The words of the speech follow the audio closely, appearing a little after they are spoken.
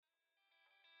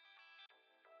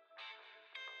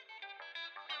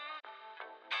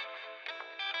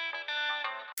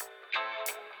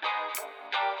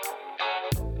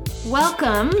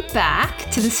Welcome back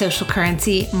to the Social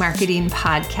Currency Marketing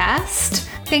Podcast.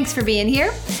 Thanks for being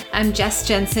here. I'm Jess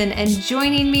Jensen, and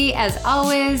joining me, as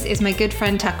always, is my good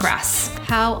friend Tuck Ross.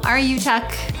 How are you,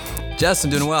 Tuck? Jess, I'm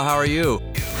doing well. How are you?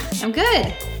 I'm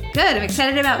good. Good. I'm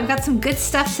excited we've got some good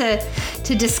stuff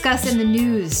to discuss in the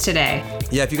news today.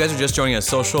 Yeah, if you guys are just joining us,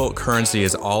 Social Currency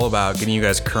is all about getting you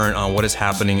guys current on what is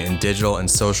happening in digital and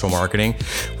social marketing.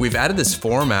 We've added this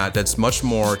format that's much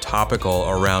more topical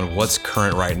around what's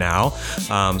current right now,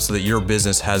 so that your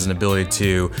business has an ability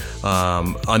to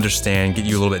understand, get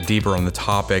you a little bit deeper on the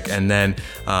topic, and then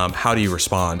how do you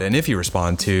respond? And if you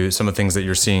respond to some of the things that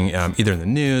you're seeing either in the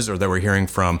news or that we're hearing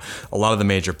from a lot of the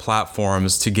major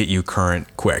platforms to get you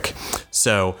current quick.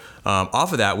 So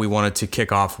off of that, we wanted to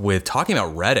kick off with talking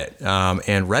about Reddit.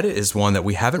 And Reddit is one that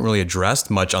we haven't really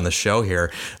addressed much on the show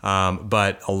here,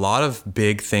 but a lot of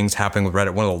big things happening with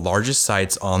Reddit, one of the largest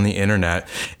sites on the internet,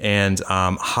 and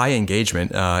high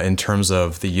engagement in terms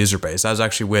of the user base. I was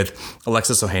actually with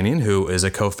Alexis Ohanian, who is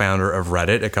a co-founder of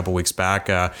Reddit, a couple weeks back,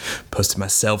 posted my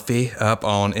selfie up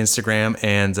on Instagram,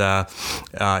 and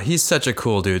he's such a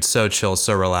cool dude, so chill,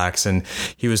 so relaxed, and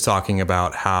he was talking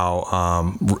about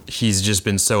how he's just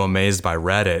been so amazed by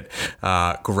Reddit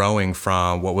growing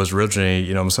from what was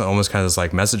originally, almost kind of this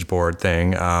like message board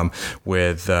thing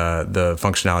with the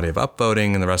functionality of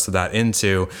upvoting and the rest of that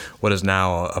into what is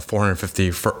now a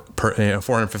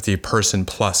 450 person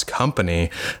plus company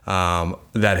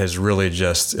that has really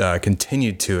just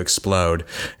continued to explode.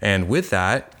 And with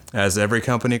that, as every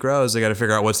company grows, they got to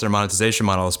figure out what's their monetization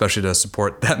model, especially to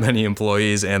support that many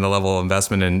employees and the level of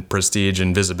investment and prestige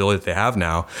and visibility that they have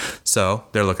now. So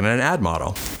they're looking at an ad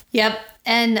model. Yep.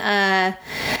 And I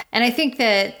think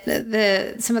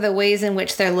that some of the ways in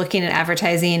which they're looking at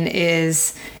advertising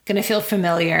is going to feel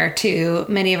familiar to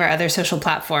many of our other social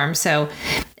platforms. So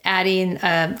adding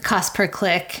cost per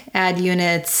click, ad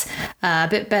units, a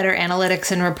bit better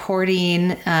analytics and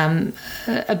reporting,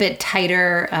 a bit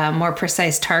tighter, more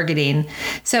precise targeting.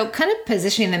 So kind of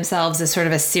positioning themselves as sort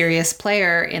of a serious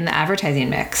player in the advertising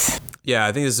mix. Yeah,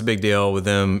 I think this is a big deal with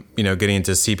them, getting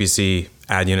into CPC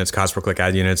ad units, cost per click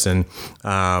ad units, and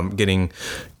getting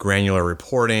granular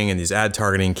reporting and these ad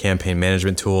targeting campaign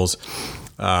management tools.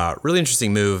 Really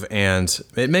interesting move, and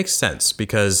it makes sense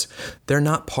because they're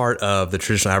not part of the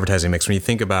traditional advertising mix. When you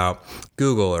think about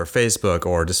Google or Facebook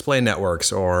or display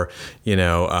networks or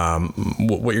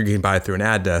what you're getting by through an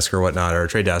ad desk or whatnot or a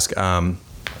trade desk,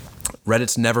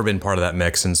 Reddit's never been part of that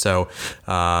mix. And so,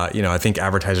 I think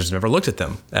advertisers never looked at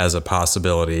them as a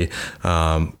possibility.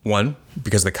 One,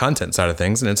 because of the content side of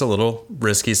things, and it's a little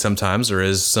risky sometimes. There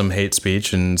is some hate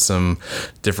speech and some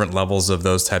different levels of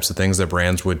those types of things that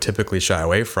brands would typically shy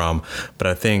away from. But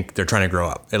I think they're trying to grow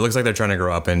up. It looks like they're trying to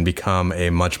grow up and become a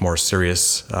much more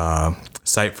serious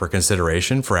site for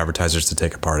consideration for advertisers to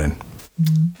take a part in.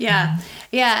 Yeah.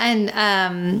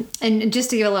 And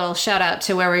just to give a little shout out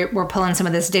to where we're pulling some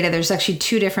of this data, there's actually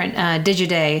two different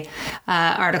Digiday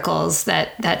articles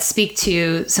that speak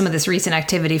to some of this recent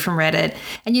activity from Reddit.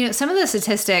 And, some of the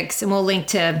statistics, and we'll link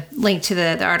to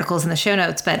the articles in the show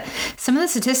notes, but some of the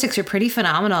statistics are pretty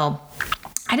phenomenal.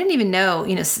 I didn't even know,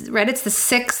 Reddit's the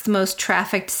 6th most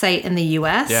trafficked site in the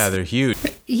US. Yeah, they're huge.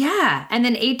 Yeah. And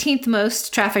then 18th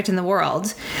most trafficked in the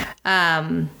world.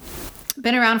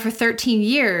 Been around for 13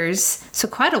 years, so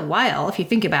quite a while if you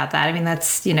think about that. I mean,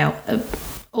 that's,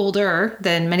 older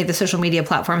than many of the social media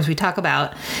platforms we talk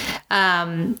about.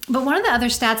 But one of the other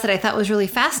stats that I thought was really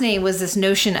fascinating was this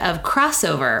notion of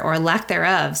crossover or lack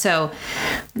thereof. So,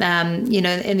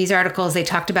 in these articles, they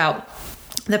talked about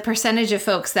the percentage of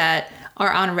folks that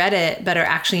are on Reddit, but are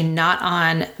actually not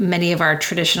on many of our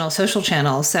traditional social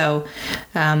channels. So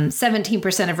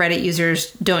 17% of Reddit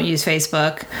users don't use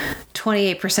Facebook,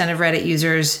 28% of Reddit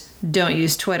users don't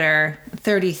use Twitter,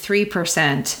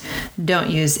 33% don't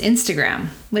use Instagram,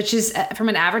 which is, from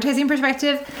an advertising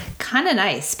perspective, kind of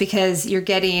nice because you're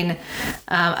getting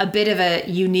a bit of a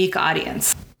unique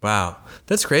audience. Wow,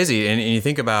 that's crazy. And you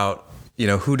think about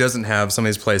who doesn't have some of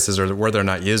these places or where they're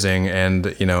not using. And,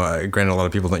 granted, a lot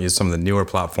of people don't use some of the newer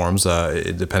platforms,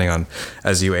 depending on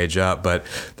as you age up. But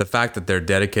the fact that they're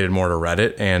dedicated more to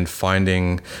Reddit and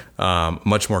finding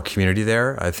much more community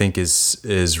there, I think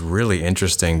is really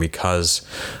interesting because,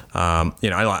 I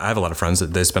have a lot of friends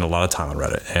that they spend a lot of time on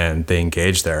Reddit and they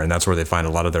engage there. And that's where they find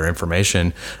a lot of their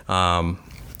information.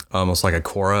 Almost like a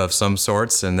Quora of some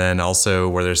sorts, and then also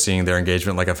where they're seeing their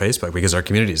engagement like a Facebook because our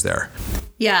community's there.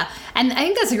 Yeah, and I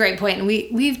think that's a great point. And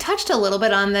we've touched a little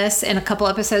bit on this in a couple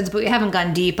episodes, but we haven't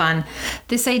gone deep on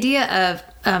this idea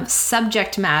of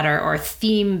subject matter or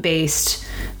theme-based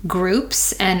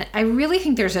groups. And I really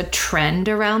think there's a trend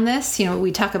around this.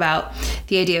 We talk about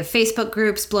the idea of Facebook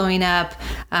groups blowing up.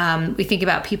 We think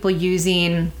about people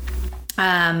using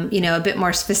a bit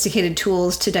more sophisticated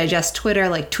tools to digest Twitter,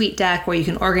 like TweetDeck, where you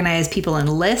can organize people in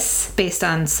lists based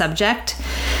on subject.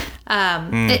 To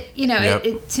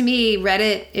me,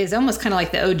 Reddit is almost kind of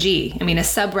like the OG. I mean, a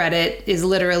subreddit is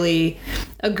literally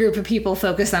a group of people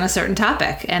focused on a certain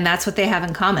topic, and that's what they have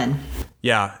in common.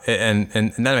 Yeah, and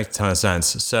that makes a ton of sense.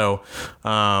 So,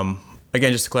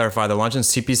 again, just to clarify, they're launching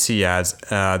CPC ads.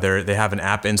 They have an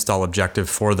app install objective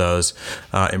for those,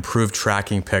 improved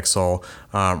tracking pixel,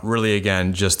 really,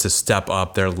 again, just to step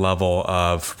up their level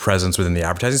of presence within the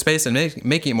advertising space and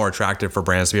making it more attractive for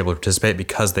brands to be able to participate,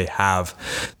 because they have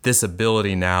this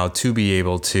ability now to be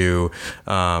able to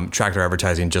track their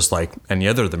advertising just like any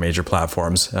other of the major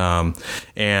platforms.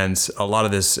 And a lot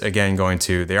of this, again,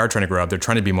 they are trying to grow up. They're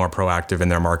trying to be more proactive in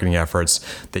their marketing efforts.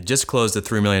 They just closed a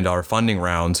 $3 million funding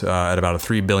round at about a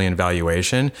 $3 billion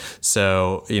valuation.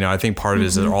 So, I think part of it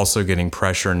is they're also getting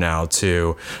pressure now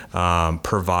to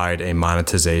provide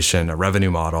a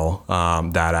revenue model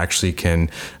that actually can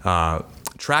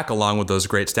track along with those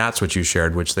great stats which you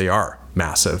shared, which they are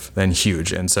massive and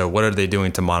huge. And so what are they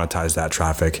doing to monetize that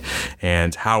traffic,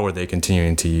 and how are they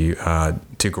continuing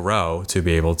to grow to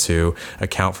be able to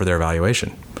account for their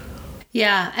valuation?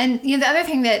 Yeah. And the other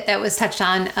thing that was touched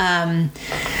on,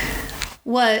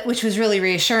 which was really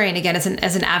reassuring, again, as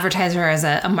an advertiser, as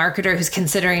a marketer who's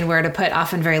considering where to put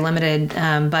often very limited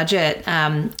budget,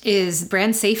 is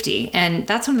brand safety. And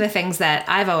that's one of the things that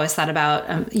I've always thought about.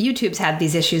 YouTube's had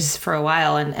these issues for a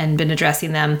while and been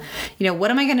addressing them.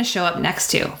 What am I going to show up next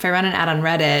to? If I run an ad on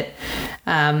Reddit,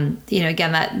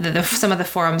 again, that some of the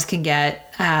forums can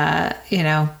get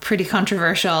pretty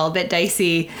controversial, a bit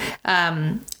dicey.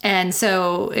 And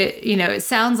so, it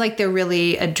sounds like they're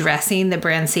really addressing the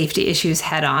brand safety issues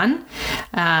head on,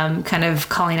 kind of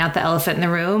calling out the elephant in the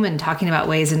room and talking about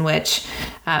ways in which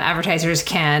advertisers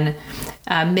can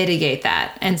mitigate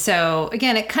that. And so,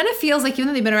 again, it kind of feels like, even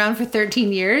though they've been around for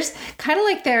 13 years, kind of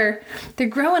like they're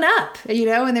growing up,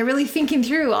 and they're really thinking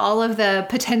through all of the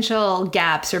potential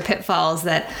gaps or pitfalls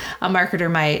that a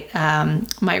marketer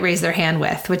might raise their hand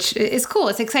with, which is cool.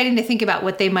 It's exciting to think about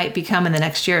what they might become in the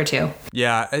next year or two.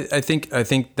 Yeah, I think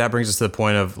that brings us to the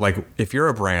point of, like, if you're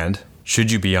a brand,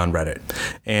 should you be on Reddit?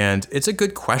 And it's a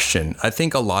good question. I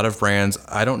think a lot of brands,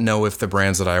 I don't know if the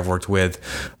brands that I've worked with,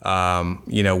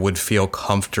 would feel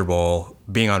comfortable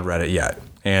being on Reddit yet.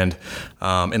 And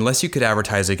unless you could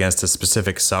advertise against a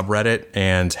specific subreddit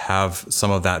and have some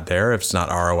of that there, if it's not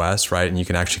ROS, right? And you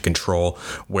can actually control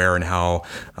where and how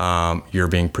you're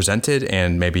being presented,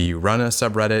 and maybe you run a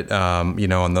subreddit,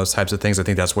 on those types of things. I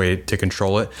think that's a way to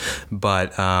control it.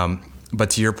 But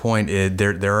to your point,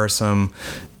 there are some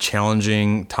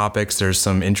challenging topics. There's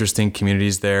some interesting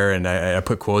communities there, and I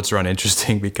put quotes around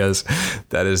interesting because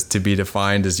that is to be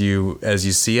defined as you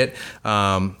see it.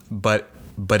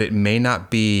 But it may not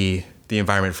be the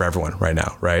environment for everyone right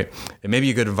now, right? It may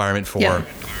be a good environment for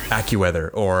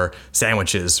AccuWeather or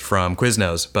sandwiches from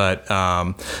Quiznos, but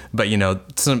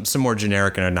some more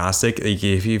generic and agnostic.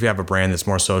 If you have a brand that's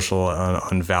more social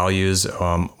on values,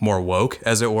 more woke,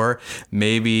 as it were,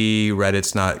 maybe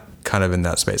Reddit's not kind of in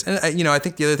that space. And I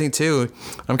think the other thing too,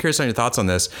 I'm curious on your thoughts on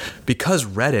this, because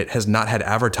Reddit has not had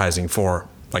advertising for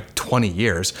like 20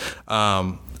 years.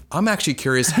 I'm actually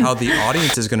curious how the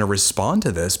audience is going to respond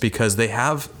to this, because they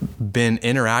have been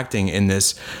interacting in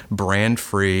this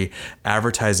brand-free,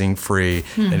 advertising-free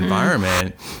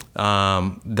environment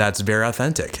that's very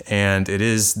authentic. And it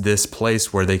is this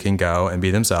place where they can go and be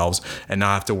themselves and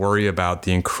not have to worry about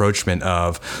the encroachment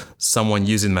of someone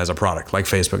using them as a product like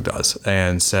Facebook does.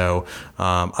 And so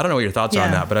I don't know what your thoughts are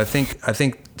on that, but I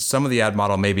think some of the ad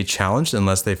model may be challenged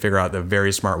unless they figure out the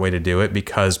very smart way to do it,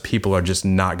 because people are just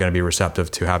not going to be receptive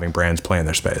to having brands play in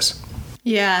their space.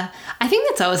 Yeah, I think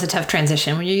that's always a tough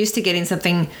transition when you're used to getting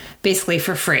something basically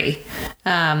for free.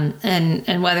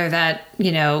 And whether that,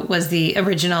 was the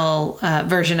original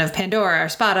version of Pandora or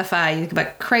Spotify, you think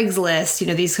about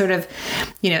Craigslist, these sort of,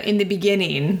 in the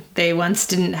beginning, they once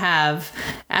didn't have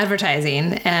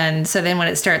advertising. And so then when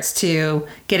it starts to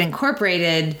get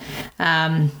incorporated,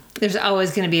 there's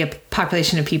always going to be a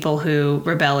population of people who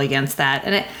rebel against that.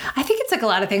 And I think it's like a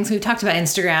lot of things. We've talked about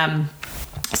Instagram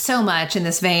so much in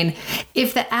this vein.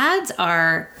 If the ads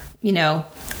are,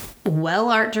 well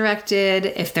art directed,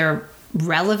 if they're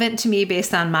relevant to me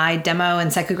based on my demo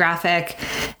and psychographic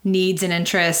needs and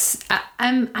interests,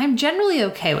 I'm generally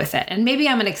okay with it. And maybe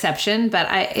I'm an exception, but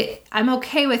I'm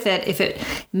okay with it if it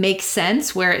makes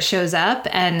sense where it shows up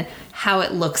and how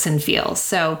it looks and feels.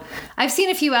 So I've seen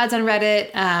a few ads on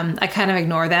Reddit. I kind of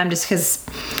ignore them just because,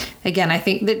 again, I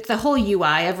think that the whole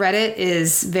UI of Reddit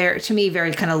is to me,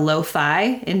 very kind of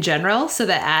lo-fi in general. So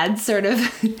the ads sort of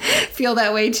feel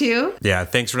that way too. Yeah.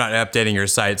 Thanks for not updating your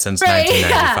site since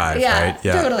 1995, right?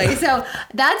 Yeah, totally. So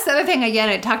that's the other thing. Again,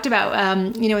 it talked about,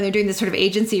 when they're doing this sort of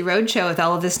agency roadshow with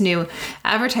all of this new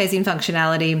advertising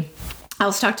functionality, I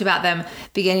also talked about them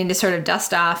beginning to sort of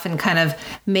dust off and kind of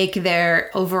make their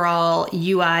overall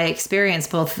UI experience,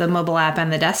 both the mobile app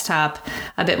and the desktop,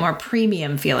 a bit more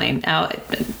premium feeling.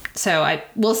 So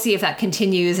we'll see if that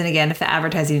continues. And again, if the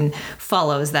advertising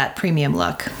follows that premium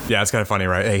look. Yeah, it's kind of funny,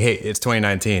 right? Hey, it's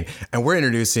 2019 and we're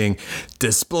introducing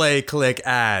display click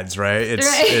ads, right?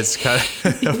 It's kind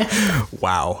of,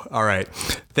 wow. All right.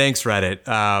 Thanks, Reddit.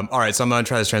 All right, so I'm going to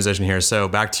try this transition here. So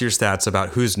back to your stats about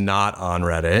who's not on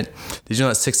Reddit. Did you know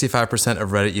that 65%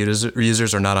 of Reddit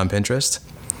users are not on Pinterest?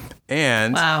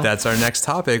 And That's our next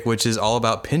topic, which is all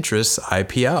about Pinterest's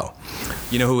IPO.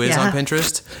 You know who is on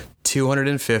Pinterest?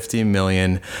 250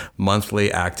 million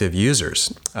monthly active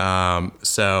users.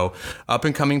 So up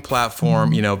and coming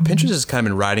platform, Pinterest has kind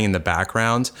of been riding in the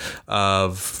background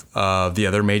of the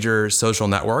other major social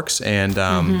networks.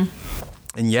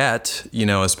 And yet,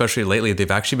 especially lately,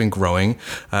 they've actually been growing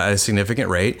at a significant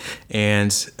rate. And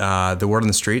the word on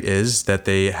the street is that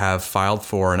they have filed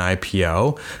for an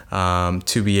IPO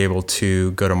to be able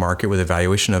to go to market with a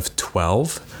valuation of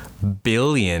 $12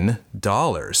 billion.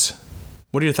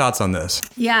 What are your thoughts on this?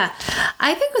 Yeah,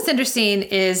 I think what's interesting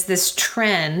is this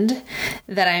trend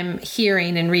that I'm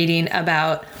hearing and reading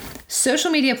about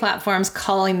social media platforms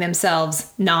calling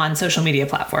themselves non-social media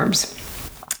platforms.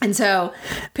 And so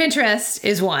Pinterest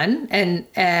is one, and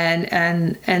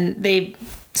they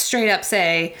straight up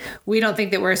say, we don't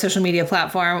think that we're a social media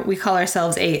platform. We call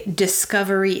ourselves a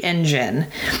discovery engine.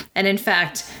 And in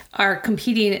fact, are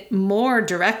competing more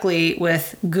directly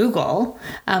with Google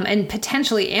and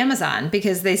potentially Amazon,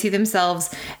 because they see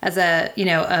themselves as a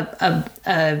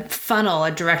funnel,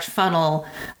 a direct funnel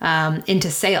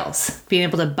into sales, being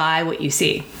able to buy what you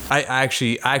see. I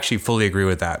actually fully agree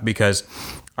with that, because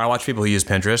I watch people who use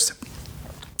Pinterest.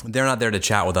 They're not there to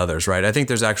chat with others, right? I think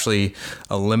there's actually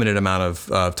a limited amount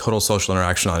of total social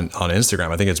interaction on Instagram.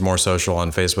 I think it's more social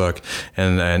on Facebook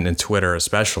and Twitter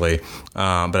especially.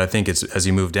 But I think it's, as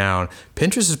you move down,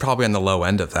 Pinterest is probably on the low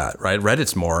end of that, right?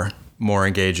 Reddit's more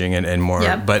engaging and more,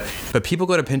 but people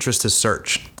go to Pinterest to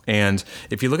search. And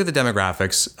if you look at the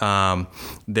demographics,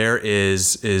 there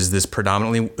is this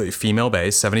predominantly female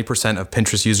base. 70% of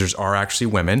Pinterest users are actually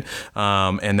women,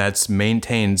 and that's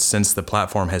maintained since the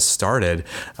platform has started.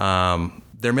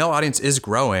 Their male audience is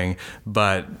growing,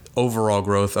 but overall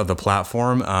growth of the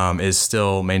platform is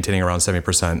still maintaining around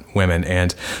 70% women.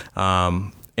 And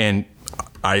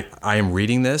I am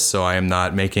reading this, so I am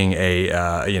not making a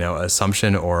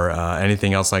assumption or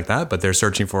anything else like that. But they're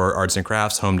searching for arts and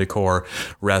crafts, home decor,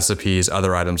 recipes,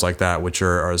 other items like that, which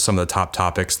are some of the top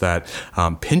topics that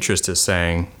Pinterest is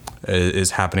saying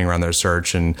is happening around their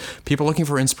search, and people looking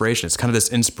for inspiration. It's kind of this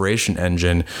inspiration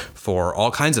engine for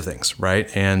all kinds of things, right?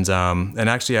 And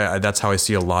actually, that's how I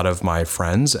see a lot of my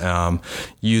friends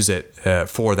use it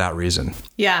for that reason.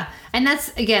 Yeah, and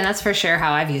that's for sure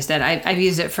how I've used it. I've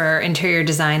used it for interior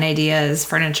design ideas,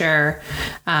 furniture,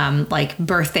 like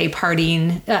birthday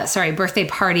party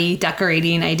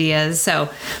decorating ideas. So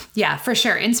yeah, for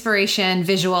sure, inspiration,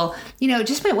 visual.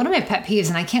 Just one of my pet peeves,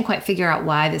 and I can't quite figure out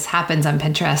why this happens on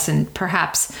Pinterest. And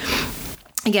perhaps,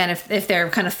 again, if they're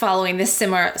kind of following this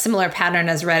similar pattern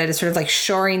as Reddit, is sort of like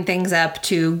shoring things up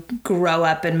to grow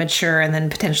up and mature and then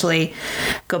potentially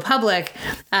go public.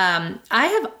 I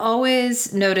have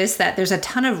always noticed that there's a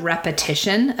ton of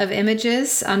repetition of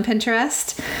images on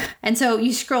Pinterest. And so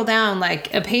you scroll down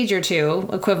like a page or two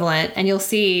equivalent, and you'll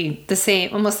see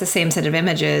almost the same set of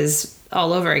images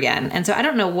all over again. And so I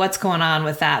don't know what's going on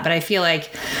with that, but I feel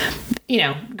like,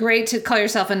 great to call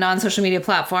yourself a non-social media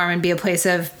platform and be a place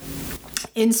of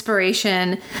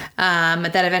inspiration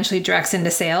that eventually directs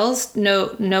into sales.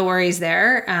 No worries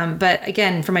there. But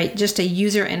again, from just a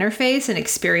user interface and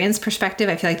experience perspective,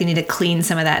 I feel like they need to clean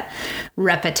some of that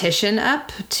repetition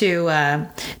up to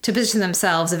position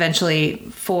themselves eventually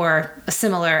for a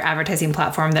similar advertising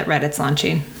platform that Reddit's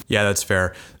launching. Yeah, that's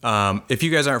fair. If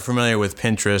you guys aren't familiar with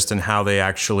Pinterest and how they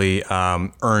actually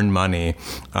earn money,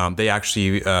 they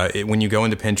actually, when you go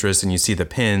into Pinterest and you see the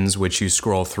pins, which you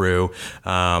scroll through,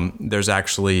 there's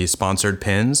actually sponsored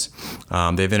pins.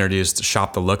 They've introduced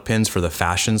Shop the Look pins for the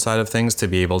fashion side of things to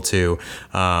be able to,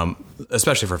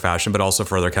 especially for fashion, but also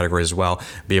for other categories as well,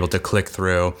 be able to click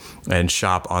through and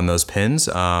shop on those pins,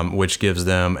 which gives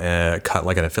them a cut,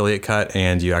 like an affiliate cut,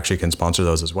 and you actually can sponsor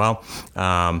those as well.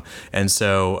 And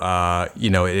so,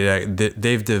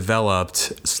 they've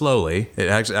developed slowly. It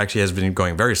actually has been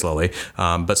going very slowly,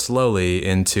 but slowly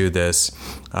into this,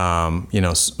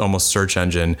 almost search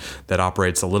engine that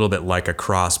operates a little bit like a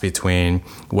cross between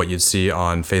what you'd see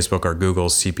on Facebook or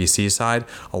Google's CPC side,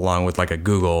 along with like a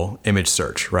Google image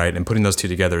search, right? And putting those two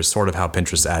together is sort of how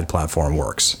Pinterest ad platform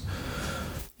works.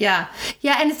 Yeah.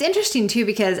 Yeah. And it's interesting too,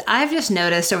 because I've just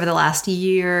noticed over the last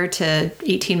year to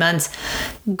 18 months,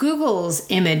 Google's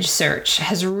image search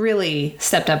has really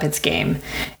stepped up its game.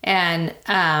 And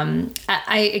that's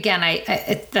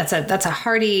a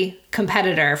hardy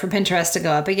competitor for Pinterest to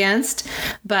go up against.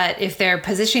 But if they're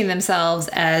positioning themselves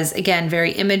as, again,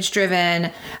 very image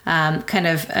driven, kind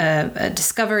of a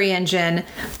discovery engine,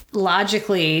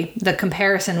 logically the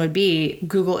comparison would be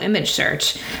Google image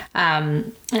search.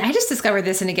 And I just discovered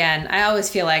this, and again, I always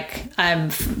feel like I'm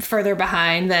further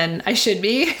behind than I should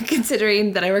be,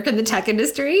 considering that I work in the tech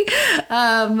industry.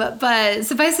 But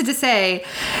suffice it to say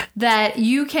that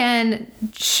you can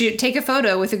take a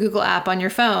photo with a Google app on your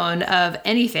phone of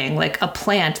anything, like a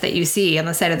plant that you see on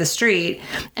the side of the street,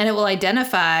 and it will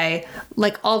identify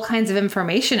like all kinds of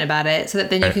information about it, so that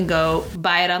then you can go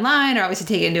buy it online, or obviously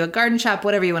take it into a garden shop,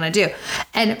 whatever you want to do.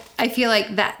 And I feel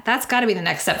like that's got to be the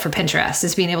next step for Pinterest,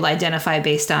 is being able to identify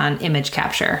based on image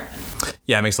capture.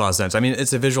 Yeah, it makes a lot of sense. I mean,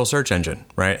 it's a visual search engine,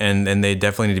 right? And they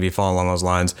definitely need to be following along those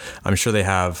lines. I'm sure they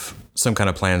have some kind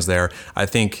of plans there. I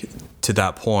think to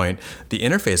that point, the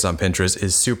interface on Pinterest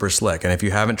is super slick. And if you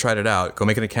haven't tried it out, go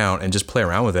make an account and just play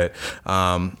around with it.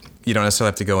 You don't necessarily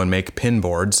have to go and make pin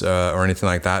boards or anything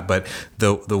like that, but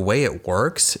the way it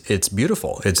works, it's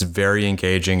beautiful. It's very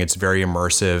engaging. It's very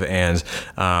immersive,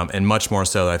 and much more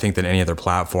so, I think, than any other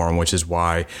platform. Which is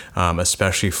why,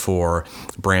 especially for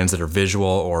brands that are visual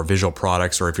or visual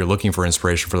products, or if you're looking for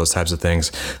inspiration for those types of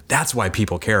things, that's why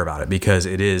people care about it, because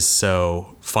it is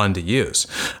so fun to use.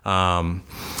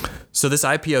 So this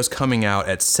IPO is coming out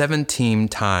at 17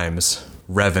 times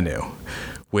revenue,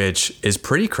 which is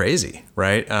pretty crazy,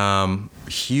 right?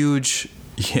 Huge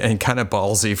and kind of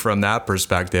ballsy from that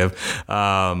perspective.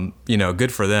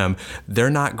 Good for them. They're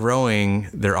not growing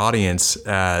their audience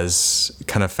as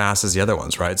kind of fast as the other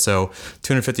ones, right? So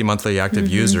 250 monthly active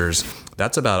users,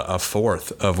 that's about a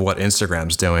fourth of what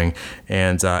Instagram's doing.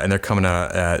 And they're coming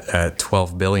out at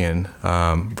 12 billion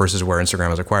versus where Instagram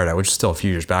was acquired at, which is still a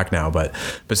few years back now, but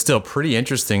still pretty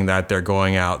interesting that they're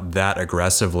going out that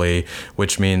aggressively,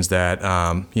 which means that,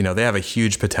 they have a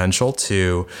huge potential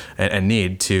to and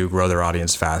need to grow their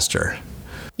audience faster.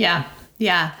 Yeah.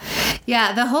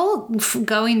 The whole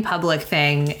going public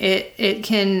thing, it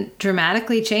can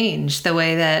dramatically change the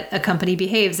way that a company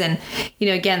behaves. And,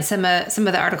 again, some of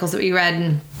the articles that we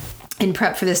read in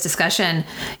prep for this discussion,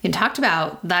 and talked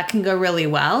about that can go really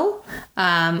well,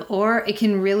 or it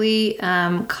can really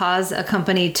cause a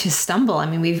company to stumble. I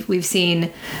mean, we've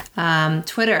seen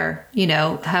Twitter,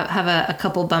 have a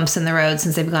couple bumps in the road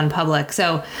since they've gone public.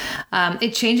 So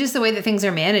it changes the way that things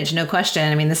are managed, no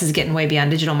question. I mean, this is getting way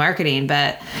beyond digital marketing,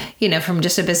 but from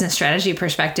just a business strategy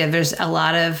perspective, there's a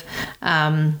lot of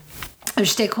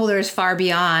stakeholders far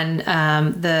beyond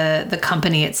the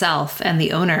company itself and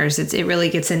the owners. It really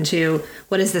gets into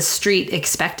what does the street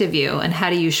expect of you, and how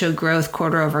do you show growth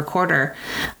quarter over quarter.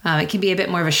 It can be a bit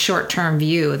more of a short-term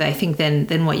view, I think,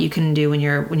 than what you can do when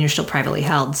you're still privately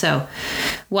held. So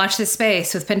watch this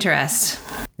space with Pinterest.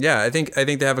 Yeah, I think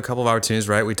they have a couple of opportunities,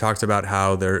 right? We talked about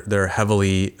how they're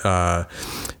heavily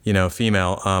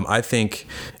female. I think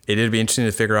it'd be interesting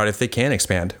to figure out if they can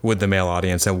expand with the male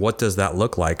audience, and what does that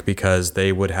look like, because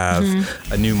they would have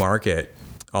a new market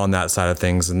on that side of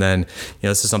things. And then,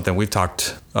 this is something we've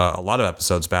talked a lot of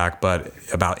episodes back, but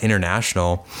about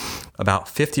international. About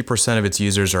 50% of its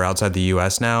users are outside the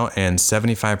U.S. now, and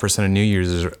 75% of new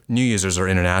users are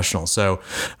international. So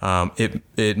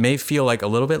it may feel like a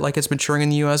little bit like it's maturing in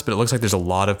the U.S., but it looks like there's a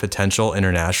lot of potential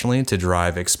internationally to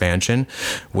drive expansion,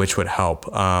 which would help.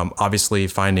 Obviously,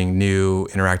 finding new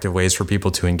interactive ways for people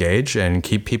to engage and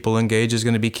keep people engaged is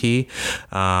going to be key.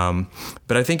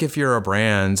 But I think if you're a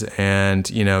brand and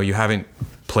you haven't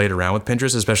played around with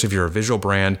Pinterest, especially if you're a visual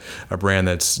brand, a brand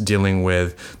that's dealing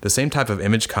with the same type of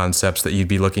image concepts that you'd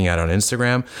be looking at on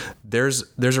Instagram,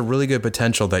 there's a really good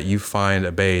potential that you find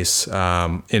a base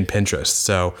in Pinterest.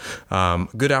 So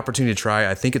good opportunity to try.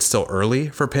 I think it's still early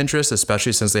for Pinterest,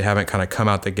 especially since they haven't kind of come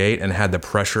out the gate and had the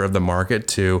pressure of the market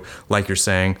to, like you're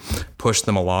saying, push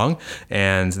them along,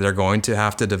 and they're going to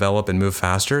have to develop and move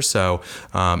faster. So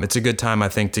it's a good time, I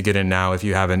think, to get in now if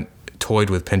you haven't toyed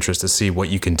with Pinterest to see what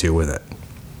you can do with it.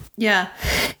 Yeah.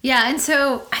 And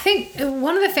so I think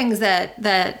one of the things that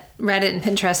Reddit and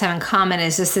Pinterest have in common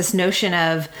is just this notion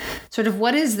of sort of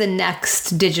what is the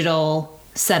next digital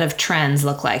set of trends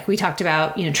look like. We talked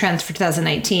about, trends for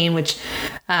 2019, which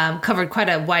covered quite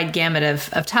a wide gamut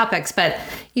of topics. But,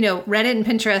 Reddit and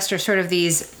Pinterest are sort of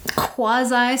these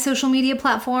quasi social media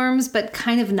platforms, but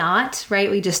kind of not, right?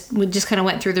 We just kind of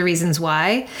went through the reasons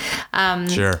why.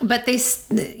 Sure. But they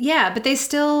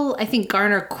still, I think,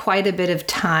 garner quite a bit of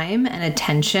time and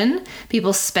attention.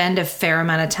 People spend a fair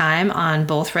amount of time on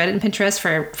both Reddit and Pinterest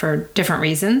for different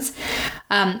reasons.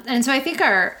 And so I think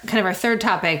our third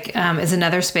topic is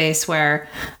another space where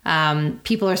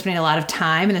people are spending a lot of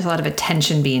time and there's a lot of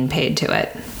attention being paid to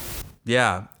it.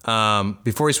 Yeah.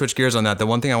 Before we switch gears on that, the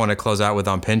one thing I want to close out with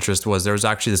on Pinterest was there was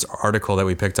actually this article that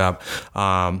we picked up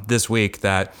this week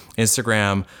that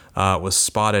Instagram was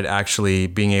spotted actually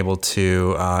being able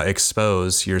to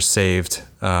expose your saved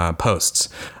posts,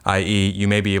 i.e. you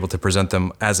may be able to present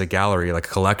them as a gallery, like a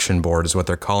collection board is what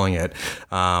they're calling it,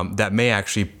 that may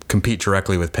actually compete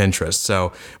directly with Pinterest.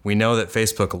 So we know that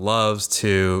Facebook loves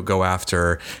to go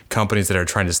after companies that are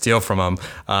trying to steal from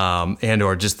them and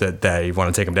or just that they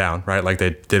want to take them down, right? Like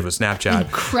they did with Snapchat.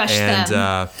 And crush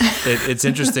them. It's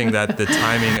interesting that the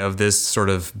timing of this sort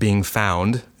of being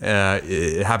found,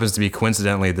 it happens to be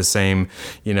coincidentally the same,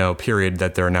 period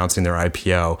that they're announcing their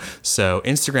IPO. So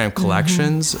Instagram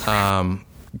collections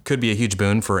could be a huge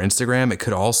boon for Instagram. It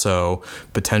could also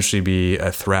potentially be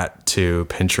a threat to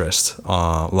Pinterest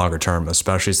longer term,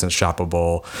 especially since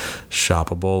shoppable,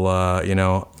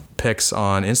 pics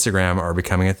on Instagram are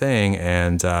becoming a thing,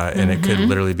 and it could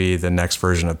literally be the next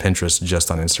version of Pinterest just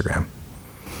on Instagram.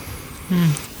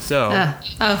 So,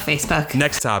 Facebook.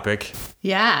 Next topic.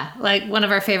 Yeah, like one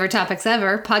of our favorite topics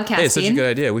ever, podcasting. Hey, it's such a good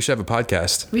idea. We should have a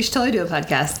podcast. We should totally do a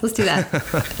podcast. Let's do that.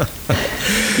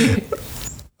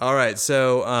 All right.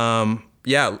 So,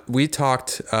 we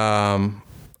talked a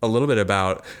little bit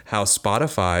about how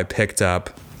Spotify picked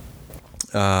up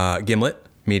Gimlet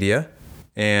Media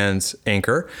and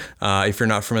Anchor. If you're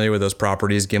not familiar with those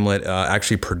properties, Gimlet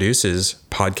actually produces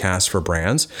podcasts for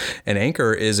brands, and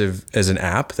Anchor is an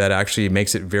app that actually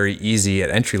makes it very easy at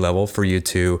entry level for you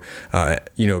to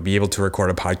be able to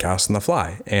record a podcast on the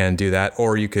fly and do that,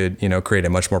 or you could create a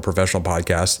much more professional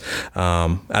podcast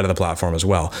out of the platform as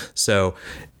well. So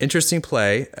interesting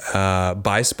play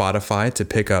by Spotify to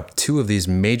pick up two of these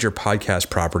major podcast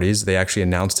properties. They actually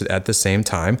announced it at the same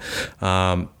time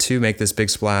to make this big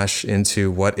splash into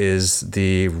what is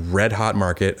the red hot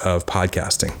market of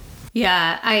podcasting.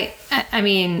 Yeah, I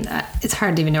mean, it's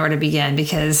hard to even know where to begin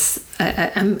because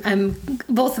I'm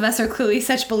both of us are clearly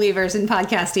such believers in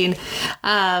podcasting.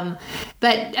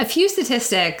 But a few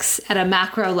statistics at a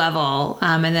macro level,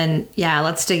 and then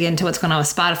let's dig into what's going on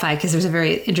with Spotify because there's a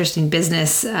very interesting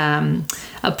business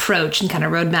approach and kind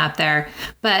of roadmap there.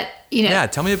 But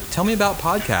tell me about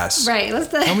podcasts. Right.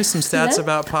 Tell me some stats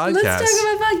about podcasts. Let's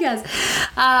talk about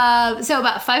podcasts. So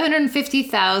about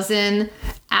 550,000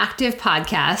 active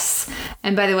podcasts.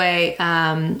 And by the way,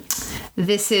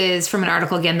 this is from an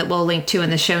article again that we'll link to in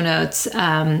the show notes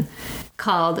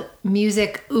called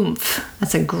Music Oomph.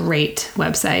 That's a great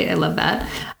website. I love that.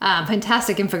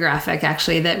 Fantastic infographic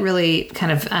actually that really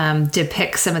kind of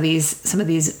depicts some of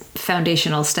these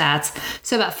foundational stats.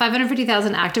 So about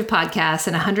 550,000 active podcasts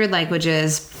in 100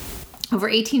 languages. Over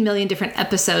 18 million different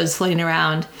episodes floating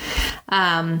around.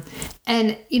 And,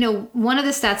 one of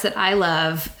the stats that I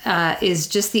love is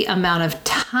just the amount of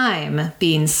time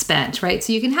being spent, right?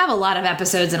 So you can have a lot of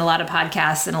episodes and a lot of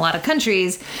podcasts in a lot of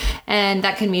countries, and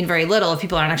that can mean very little if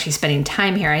people aren't actually spending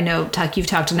time here. I know, you've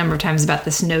talked a number of times about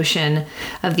this notion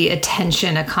of the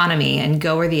attention economy and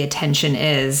go where the attention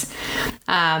is.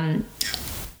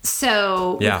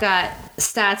 So we've got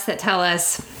stats that tell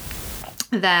us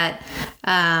that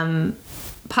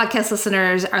podcast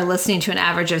listeners are listening to an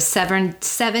average of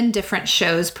seven different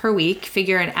shows per week.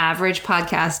 Figure an average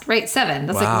podcast, right? 7.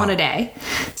 That's like one a day.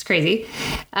 It's crazy.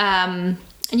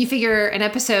 And you figure an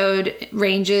episode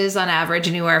ranges on average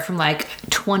anywhere from like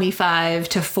 25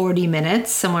 to 40 minutes,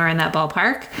 somewhere in that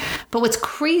ballpark. But what's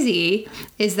crazy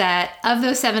is that of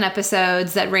those 7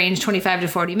 episodes that range 25 to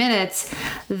 40 minutes,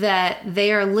 that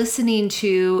they are listening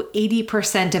to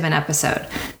 80% of an episode.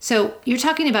 So you're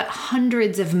talking about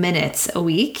hundreds of minutes a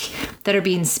week that are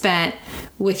being spent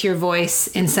with your voice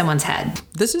in someone's head.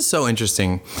 This is so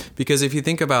interesting because if you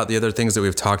think about the other things that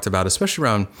we've talked about, especially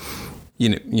around you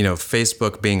know,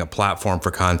 Facebook being a platform for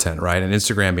content, right? And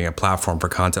Instagram being a platform for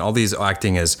content, all these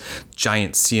acting as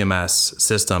giant CMS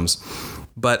systems.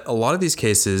 But a lot of these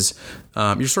cases,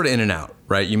 you're sort of in and out,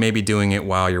 right? You may be doing it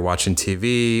while you're watching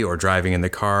TV or driving in the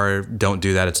car. Don't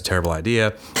do that. It's a terrible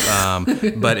idea.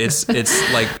 But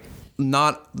it's like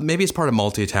not, maybe it's part of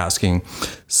multitasking.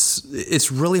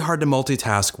 It's really hard to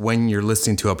multitask when you're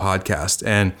listening to a podcast.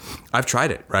 And I've tried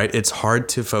it, right? It's hard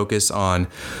to focus on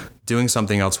doing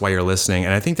something else while you're listening.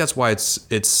 And I think that's why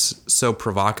it's so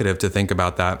provocative to think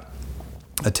about that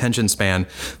attention span,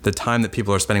 the time that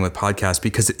people are spending with podcasts,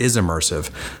 because it is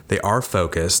immersive. They are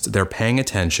focused, they're paying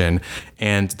attention,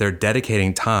 and they're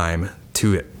dedicating time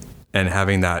to it and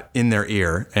having that in their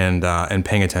ear and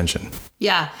paying attention.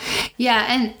 Yeah.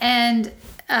 And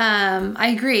I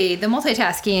agree. The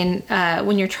multitasking,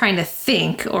 when you're trying to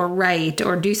think or write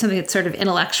or do something that's sort of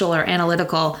intellectual or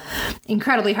analytical,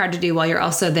 incredibly hard to do while you're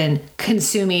also then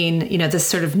consuming, you know, this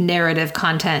sort of narrative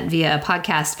content via a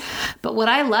podcast. But what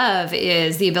I love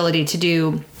is the ability to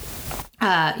do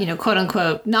quote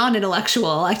unquote,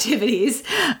 non-intellectual activities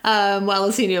while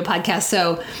listening to a podcast.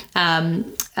 So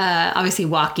obviously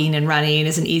walking and running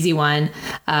is an easy one.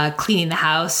 Cleaning the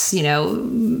house, you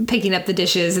know, picking up the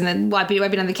dishes and then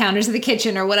wiping on the counters of the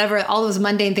kitchen or whatever, all those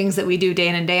mundane things that we do day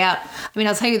in and day out. I mean,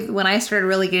 I'll tell you, when I started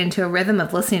really getting into a rhythm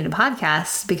of listening to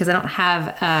podcasts, because I don't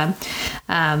have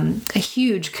a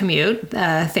huge commute,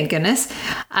 thank goodness,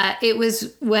 it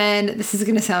was when, this is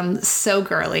going to sound so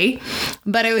girly,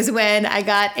 but it was when I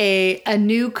got a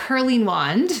new curling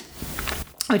wand,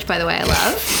 which, by the way, I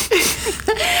love.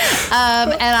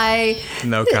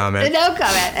 No comment. And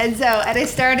I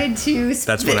started to.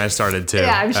 That's when I started too.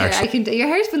 Yeah, I'm sure. Actually. Your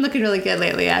hair's been looking really good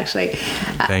lately, actually.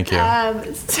 Thank you.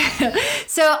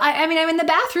 So I'm in the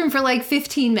bathroom for like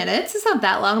 15 minutes. It's not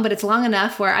that long, but it's long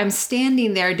enough where I'm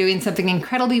standing there doing something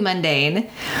incredibly mundane,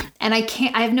 and I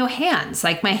have no hands.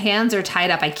 Like, my hands are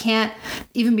tied up. I can't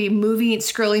even be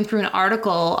scrolling through an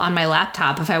article on my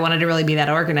laptop if I wanted to really be that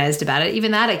organized about it.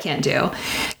 Even that I can't do.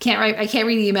 I can't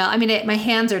read email. I mean, my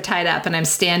hands are tied up and I'm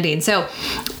standing. So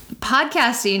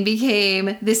podcasting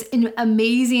became this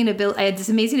amazing ability. I had this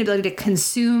amazing ability to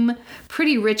consume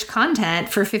pretty rich content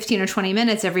for 15 or 20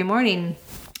 minutes every morning.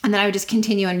 And then I would just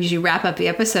continue and usually wrap up the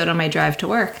episode on my drive to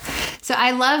work. So I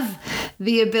love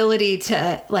the ability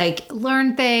to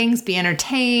learn things, be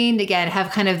entertained, again,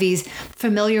 have kind of these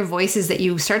familiar voices that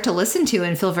you start to listen to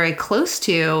and feel very close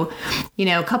to, you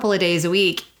know, a couple of days a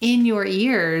week in your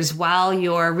ears while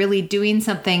you're really doing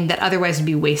something that otherwise would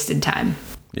be wasted time.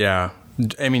 Yeah.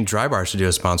 I mean, Drybar should do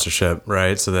a sponsorship,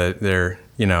 right? So that they're,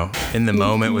 you know, in the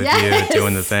moment with you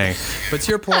doing the thing. But to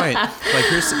your point, like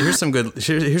here's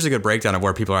a good breakdown of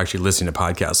where people are actually listening to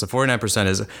podcasts. So 49%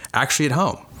 is actually at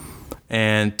home,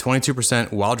 and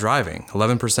 22% while driving,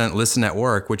 11% listen at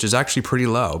work, which is actually pretty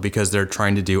low because they're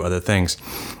trying to do other things.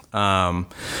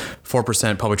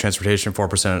 4% public transportation,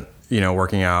 4%, you know,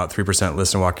 working out, 3%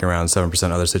 listen walking around,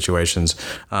 7% other situations.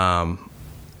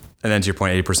 And then to your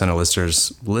point, 80% of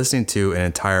listeners listening to an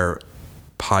entire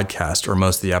podcast or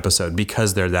most of the episode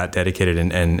because they're that dedicated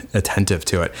and attentive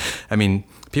to it. I mean,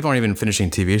 people aren't even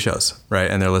finishing TV shows, right?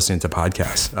 And they're listening to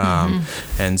podcasts.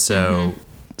 And so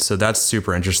that's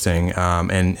super interesting.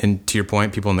 And to your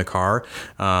point, people in the car,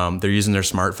 they're using their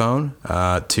smartphone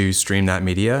to stream that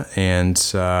media, and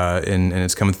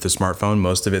it's coming through the smartphone,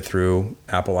 most of it through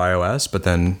Apple iOS, but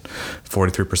then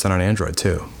 43% on Android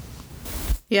too.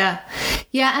 Yeah.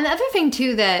 And the other thing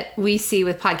too that we see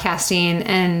with podcasting,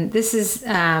 and this is,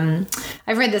 I've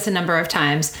read this a number of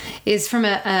times, is from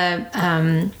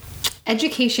a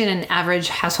education and average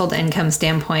household income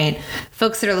standpoint,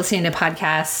 folks that are listening to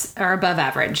podcasts are above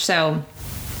average. So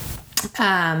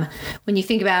when you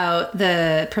think about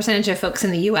the percentage of folks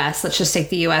in the U.S., let's just take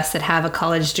the U.S. that have a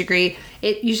college degree,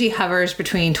 it usually hovers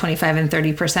between 25 and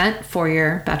 30% for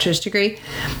your bachelor's degree.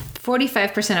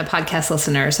 45% of podcast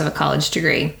listeners have a college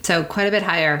degree, so quite a bit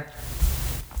higher.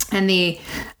 And the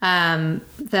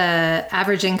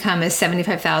average income is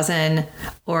 $75,000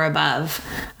 or above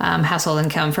household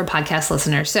income for podcast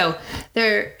listeners. So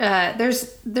there's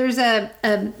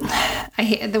I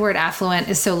hate the word affluent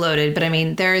is so loaded, but I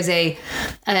mean there is a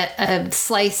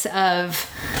slice of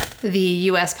the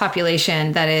U.S.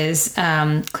 population that is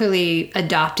clearly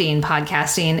adopting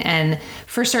podcasting. And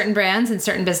for certain brands and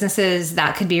certain businesses,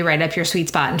 that could be right up your sweet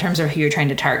spot in terms of who you're trying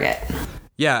to target.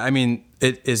 Yeah, I mean,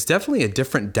 it is definitely a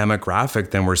different demographic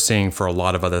than we're seeing for a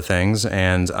lot of other things,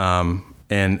 and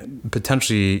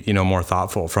potentially, more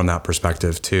thoughtful from that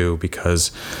perspective too,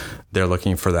 because they're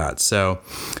looking for that. So,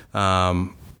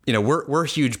 we're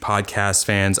huge podcast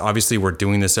fans. Obviously, we're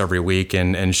doing this every week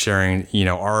and sharing,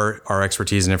 our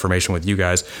expertise and information with you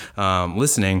guys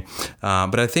listening.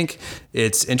 But I think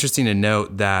it's interesting to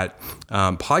note that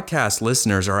podcast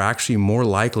listeners are actually more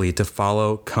likely to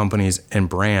follow companies and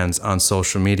brands on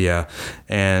social media.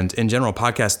 And in general,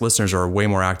 podcast listeners are way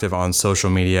more active on social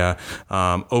media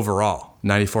overall.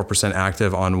 94%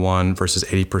 active on one versus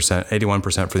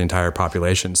 81% for the entire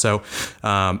population. So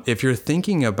if you're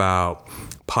thinking about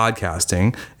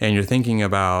podcasting and you're thinking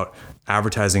about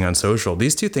advertising on social,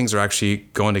 these two things are actually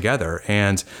going together.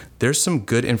 And there's some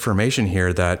good information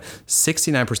here that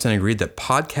 69% agreed that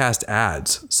podcast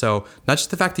ads, so not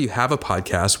just the fact that you have a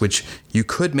podcast, which you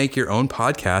could make your own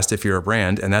podcast if you're a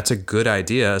brand, and that's a good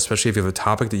idea, especially if you have a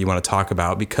topic that you want to talk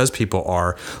about, because people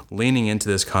are leaning into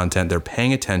this content, they're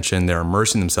paying attention, they're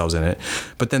immersing themselves in it.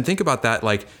 But then think about that,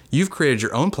 like you've created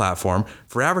your own platform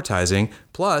for advertising,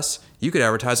 plus you could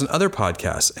advertise on other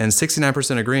podcasts, and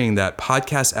 69% agreeing that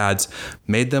podcast ads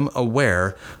made them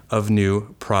aware of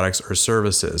new products or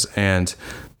services. And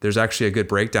there's actually a good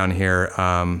breakdown here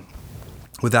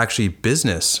with actually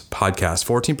business podcasts,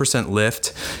 14%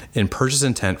 lift in purchase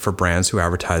intent for brands who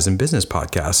advertise in business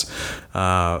podcasts.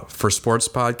 For sports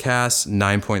podcasts,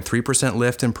 9.3%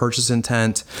 lift in purchase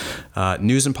intent.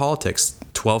 News and politics,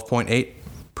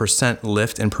 12.8%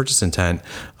 lift in purchase intent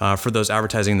for those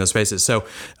advertising in those spaces. So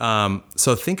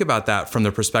think about that from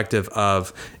the perspective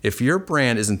of if your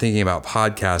brand isn't thinking about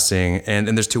podcasting, and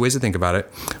there's two ways to think about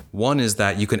it. One is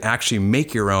that you can actually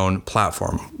make your own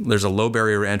platform. There's a low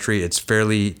barrier to entry. It's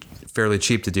fairly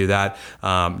cheap to do that.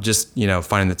 Just,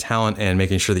 finding the talent and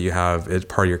making sure that you have it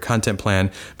part of your content plan.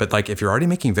 But like if you're already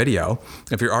making video,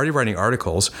 if you're already writing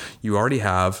articles, you already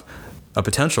have a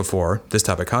potential for this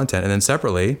type of content. And then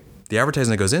separately, the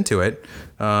advertising that goes into it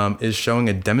is showing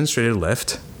a demonstrated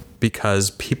lift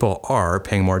because people are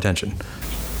paying more attention.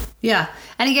 Yeah.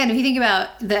 And again, if you think about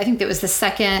I think that was the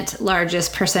second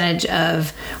largest percentage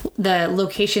of the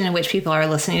location in which people are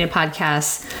listening to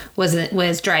podcasts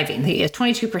was driving.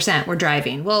 22% were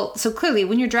driving. Well, so clearly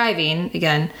when you're driving,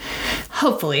 again,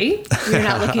 hopefully you're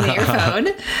not looking at your phone.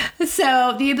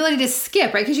 So the ability to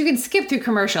skip, right? Because you can skip through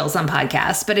commercials on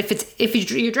podcasts, but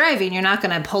if you're driving, you're not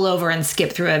going to pull over and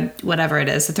skip through whatever it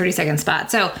is, a 30-second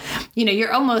spot. So,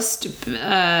 you're almost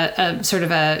sort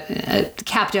of a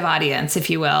captive audience, if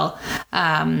you will.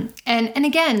 And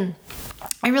again,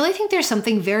 I really think there's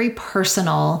something very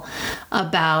personal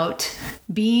about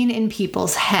being in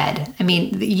people's head. I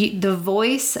mean, the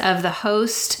voice of the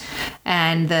host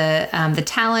and the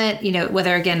talent,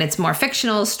 whether again it's more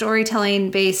fictional storytelling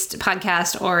based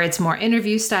podcast or it's more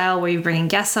interview style where you're bringing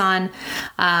guests on,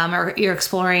 or you're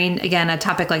exploring again a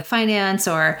topic like finance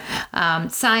or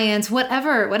science,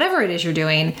 whatever it is you're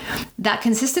doing. That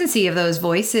consistency of those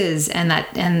voices and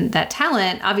that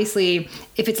talent, obviously,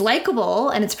 if it's likable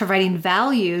and it's providing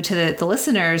value to the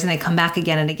listeners and they come back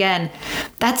again and again,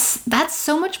 that's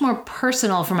so much more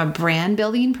personal from a brand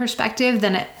building perspective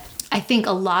than I think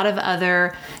a lot of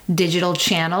other digital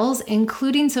channels,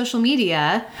 including social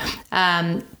media,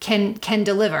 can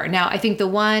deliver. Now, I think the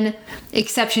one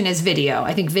exception is video.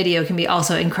 I think video can be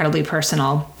also incredibly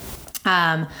personal.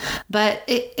 But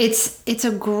it's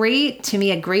a great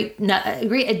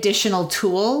additional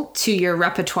tool to your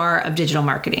repertoire of digital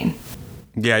marketing.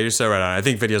 Yeah, you're so right on. I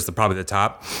think video is probably the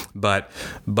top, but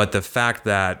the fact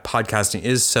that podcasting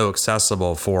is so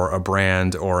accessible for a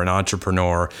brand or an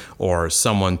entrepreneur or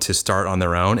someone to start on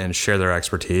their own and share their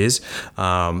expertise,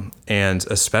 and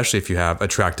especially if you have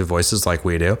attractive voices like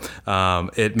we do,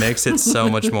 it makes it so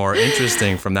much more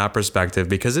interesting from that perspective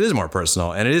because it is more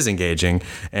personal and it is engaging,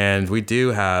 and we do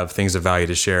have things of value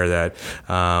to share that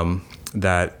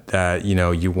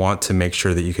you want to make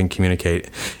sure that you can communicate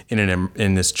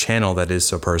in this channel that is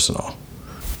so personal.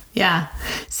 Yeah.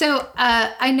 So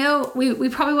I know we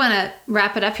probably want to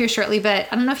wrap it up here shortly, but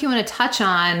I don't know if you want to touch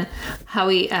on how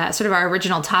we sort of our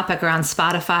original topic around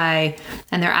Spotify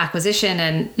and their acquisition,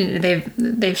 and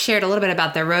they've shared a little bit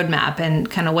about their roadmap and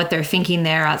kind of what they're thinking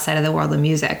there outside of the world of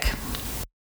music.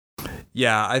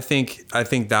 Yeah, I think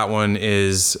that one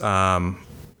is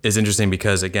interesting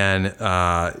because again,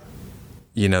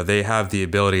 they have the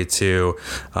ability to,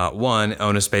 one,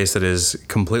 own a space that is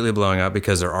completely blowing up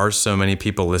because there are so many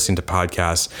people listening to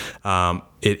podcasts.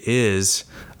 it is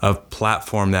a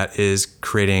platform that is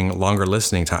creating longer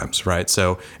listening times, right?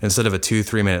 So instead of a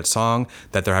 2-3 minute song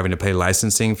that they're having to pay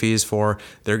licensing fees for,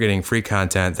 they're getting free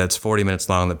content that's 40 minutes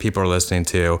long that people are listening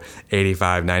to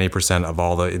 85-90% of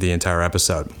all the entire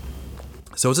episode.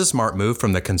 So it's a smart move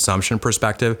from the consumption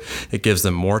perspective. It gives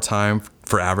them more time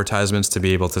for advertisements to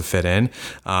be able to fit in,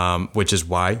 which is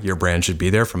why your brand should be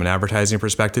there from an advertising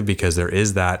perspective, because there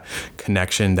is that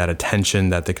connection, that attention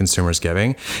that the consumer is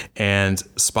giving. And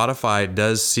Spotify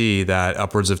does see that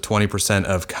upwards of 20%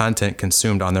 of content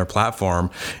consumed on their platform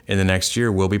in the next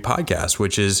year will be podcasts,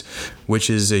 which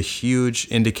is a huge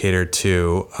indicator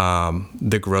to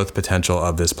the growth potential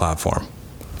of this platform.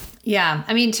 Yeah.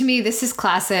 I mean, to me, this is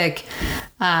classic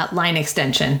line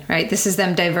extension, right? This is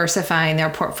them diversifying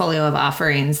their portfolio of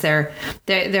offerings. They're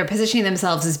positioning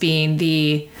themselves as being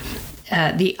the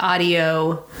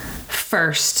audio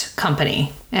first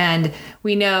company. And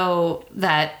we know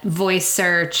that voice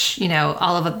search,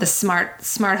 all of the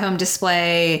smart home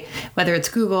display, whether it's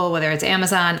Google, whether it's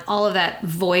Amazon, all of that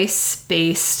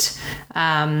voice-based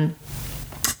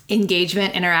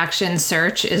engagement, interaction,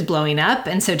 search is blowing up.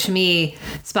 And so to me,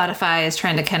 Spotify is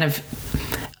trying to kind of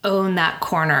own that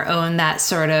corner, own that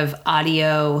sort of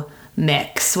audio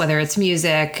mix, whether it's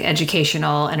music,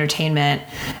 educational, entertainment,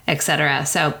 etc.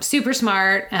 So super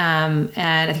smart. And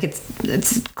I think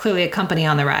it's clearly a company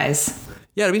on the rise.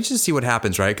 Yeah, it'll be interesting to see what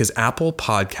happens, right? Because Apple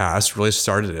Podcasts really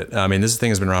started it. I mean, this thing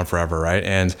has been around forever, right?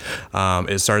 And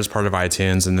it started as part of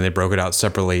iTunes, and then they broke it out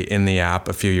separately in the app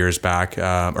a few years back,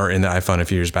 or in the iPhone a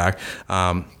few years back.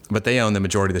 But they own the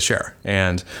majority of the share.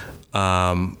 And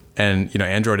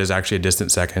Android is actually a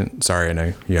distant second. Sorry, I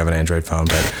know you have an Android phone,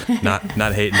 but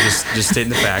not hating, just stating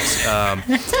the facts.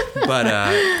 But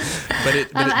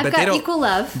I've got equal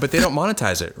love. But they don't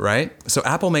monetize it, right? So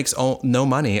Apple makes no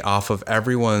money off of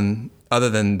everyone other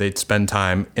than they spend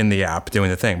time in the app doing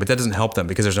the thing. But that doesn't help them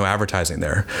because there's no advertising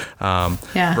there.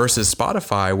 Versus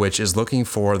Spotify, which is looking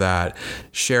for that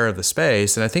share of the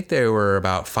space. And I think they were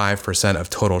about 5% of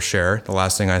total share, the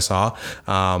last thing I saw.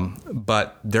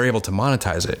 But they're able to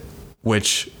monetize it,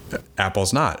 which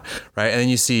Apple's not, right? And then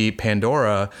you see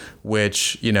Pandora,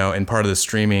 which, in part of the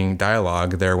streaming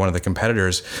dialogue, they're one of the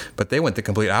competitors, but they went the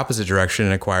complete opposite direction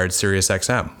and acquired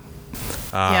SiriusXM.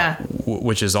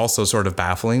 Which is also sort of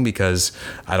baffling because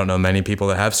I don't know many people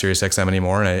that have SiriusXM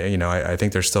anymore, and I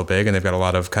think they're still big and they've got a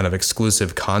lot of kind of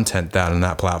exclusive content down on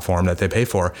that platform that they pay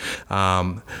for,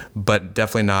 but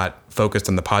definitely not focused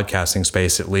on the podcasting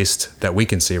space, at least that we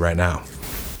can see right now.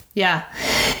 Yeah,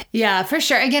 for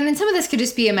sure. Again, and some of this could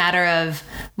just be a matter of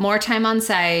more time on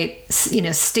site,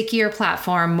 stickier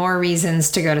platform, more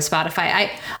reasons to go to Spotify.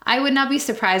 I would not be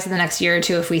surprised in the next year or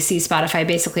two if we see Spotify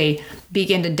basically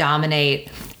begin to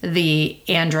dominate the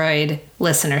Android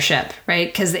listenership, right?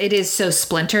 Because it is so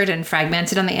splintered and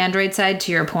fragmented on the Android side,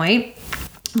 to your point,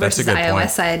 versus the iOS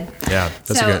side. Yeah,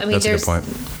 that's a good point.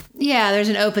 Yeah, there's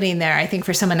an opening there, I think,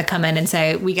 for someone to come in and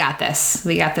say, we got this.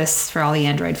 We got this for all the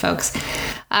Android folks.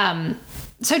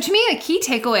 So to me, a key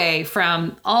takeaway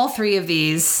from all three of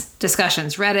these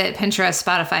discussions, Reddit, Pinterest,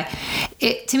 Spotify,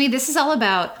 to me, this is all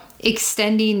about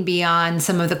extending beyond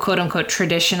some of the quote unquote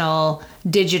traditional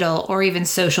digital or even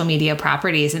social media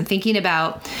properties and thinking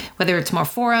about whether it's more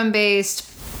forum based,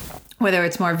 whether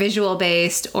it's more visual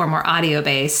based or more audio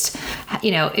based.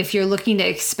 If you're looking to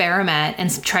experiment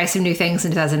and try some new things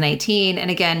in 2019,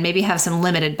 and again, maybe have some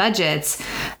limited budgets,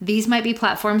 these might be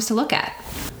platforms to look at.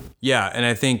 Yeah, and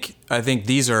I think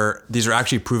these are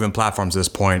actually proven platforms at this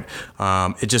point.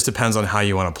 It just depends on how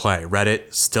you want to play.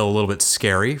 Reddit, still a little bit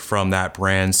scary from that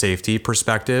brand safety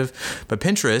perspective, but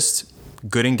Pinterest,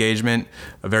 good engagement,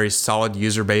 a very solid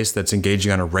user base that's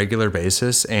engaging on a regular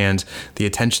basis, and the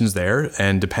attention's there.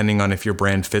 And depending on if your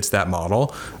brand fits that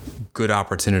model, good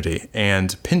opportunity.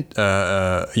 And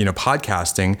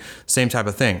podcasting, same type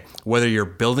of thing. Whether you're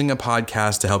building a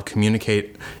podcast to help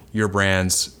communicate your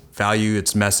brand's value,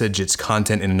 its message, its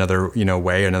content in another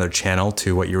way, another channel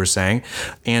to what you were saying,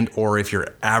 and or if you're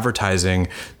advertising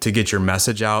to get your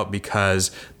message out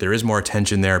because there is more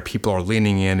attention there, people are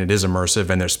leaning in, it is immersive,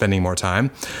 and they're spending more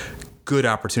time. Good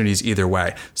opportunities either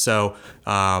way. So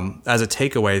as a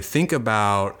takeaway, think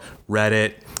about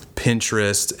Reddit,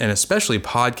 Pinterest, and especially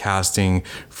podcasting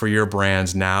for your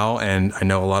brands now. And I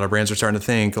know a lot of brands are starting to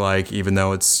think, like, even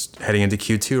though it's heading into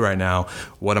Q2 right now,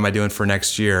 what am I doing for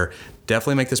next year?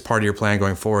 Definitely make this part of your plan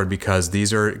going forward, because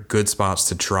these are good spots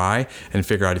to try and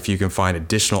figure out if you can find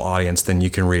additional audience than you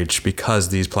can reach, because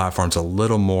these platforms are a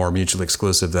little more mutually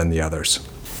exclusive than the others.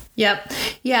 Yep.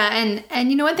 Yeah.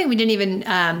 And one thing we didn't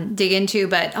even dig into,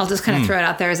 but I'll just kind of throw it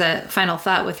out there as a final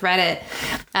thought with Reddit.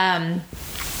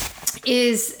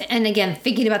 and again,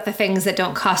 thinking about the things that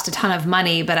don't cost a ton of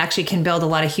money, but actually can build a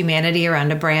lot of humanity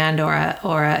around a brand or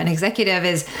an executive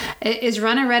is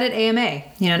run a Reddit AMA,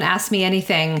 and ask me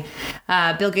anything.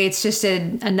 Bill Gates just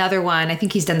did another one. I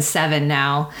think he's done 7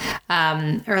 now,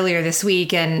 earlier this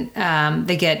week. And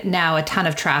they get now a ton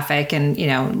of traffic and,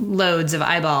 loads of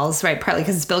eyeballs, right? Partly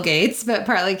because it's Bill Gates, but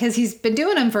partly because he's been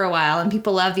doing them for a while and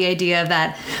people love the idea of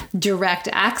that direct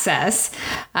access.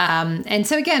 And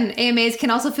so again, AMAs can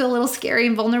also feel a little scary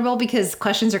and vulnerable because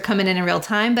questions are coming in real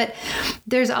time, but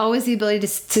there's always the ability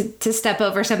to step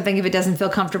over something if it doesn't feel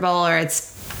comfortable or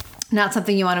it's not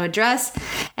something you want to address.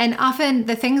 And often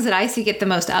the things that I see get the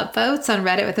most upvotes on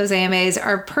Reddit with those AMAs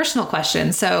are personal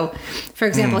questions. So for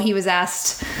example, he was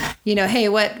asked, hey,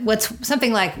 what's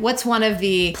something like, what's one of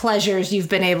the pleasures you've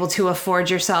been able to afford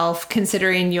yourself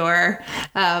considering your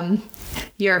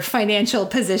financial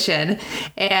position?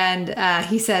 And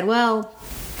he said, well,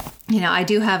 I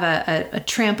do have a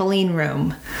trampoline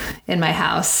room in my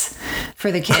house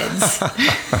for the kids,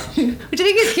 which I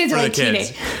think his kids are like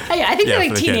teenagers. Yeah, I think they're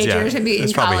like teenagers and be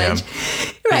in college.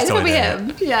 Right, it's probably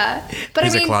him. Yeah, but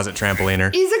he's a closet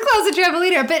trampoliner. He's a closet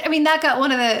trampoliner. But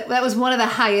that was one of the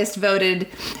highest voted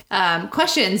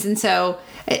questions, and so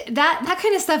that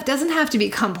kind of stuff doesn't have to be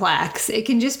complex. It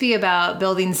can just be about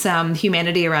building some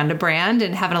humanity around a brand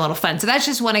and having a little fun. So that's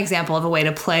just one example of a way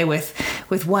to play with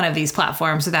one of these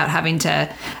platforms without having to,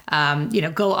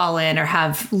 go all in or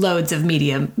have loads of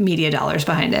media dollars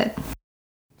behind it.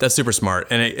 That's super smart.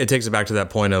 And it takes it back to that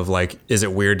point of like, is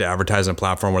it weird to advertise on a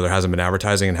platform where there hasn't been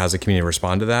advertising, and how's the community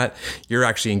respond to that? You're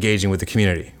actually engaging with the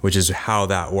community, which is how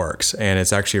that works. And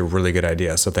it's actually a really good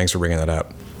idea. So thanks for bringing that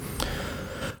up.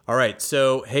 All right.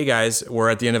 So, hey guys, we're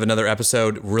at the end of another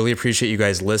episode. Really appreciate you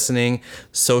guys listening.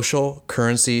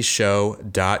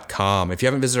 socialcurrencyshow.com. If you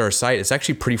haven't visited our site, it's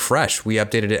actually pretty fresh. We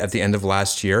updated it at the end of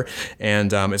last year,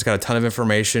 and it's got a ton of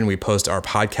information. We post our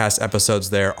podcast episodes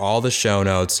there, all the show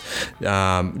notes.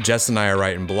 Jess and I are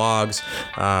writing blogs.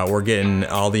 We're getting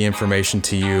all the information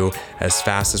to you as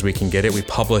fast as we can get it. We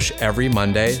publish every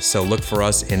Monday, so look for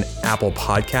us in Apple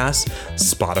Podcasts,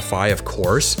 Spotify, of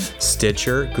course,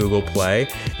 Stitcher, Google Play,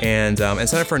 and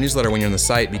sign up for our newsletter when you're on the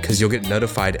site, because you'll get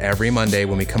notified every Monday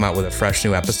when we come out with a fresh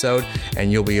new episode,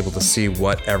 and you'll be able to see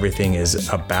what everything is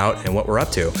about and what we're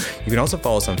up to. You can also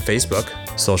follow us on Facebook,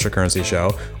 Social Currency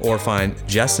Show, or find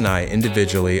Jess and I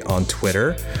individually on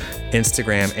Twitter,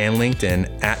 Instagram, and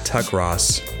LinkedIn at Tuck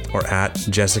Ross or at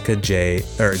Jessica K.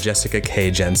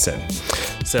 Jensen.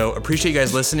 So appreciate you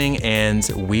guys listening, and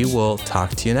we will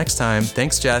talk to you next time.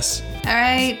 Thanks, Jess. All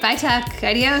right. Bye, Tuck.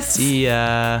 Adios. See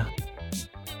ya.